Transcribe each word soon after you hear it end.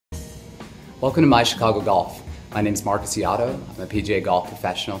Welcome to My Chicago Golf. My name is Marcus Yado. I'm a PGA golf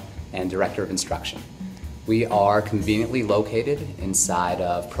professional and director of instruction. We are conveniently located inside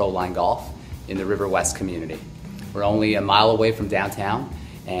of Proline Golf in the River West community. We're only a mile away from downtown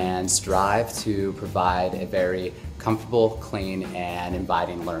and strive to provide a very comfortable, clean, and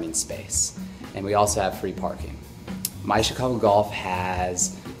inviting learning space. And we also have free parking. My Chicago Golf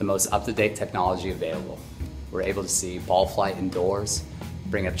has the most up-to-date technology available. We're able to see ball flight indoors,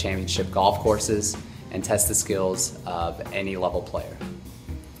 bring up championship golf courses, and test the skills of any level player.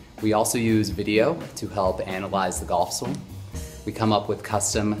 We also use video to help analyze the golf swing. We come up with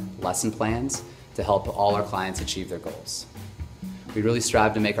custom lesson plans to help all our clients achieve their goals. We really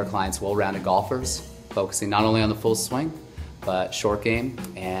strive to make our clients well-rounded golfers, focusing not only on the full swing, but short game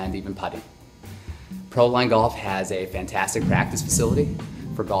and even putting. Proline Golf has a fantastic practice facility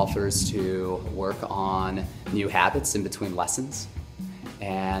for golfers to work on new habits in between lessons.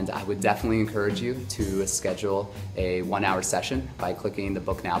 And I would definitely encourage you to schedule a 1-hour session by clicking the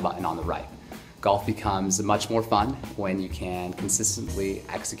Book Now button on the right. Golf becomes much more fun when you can consistently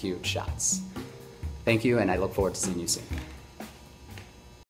execute shots. Thank you, and I look forward to seeing you soon.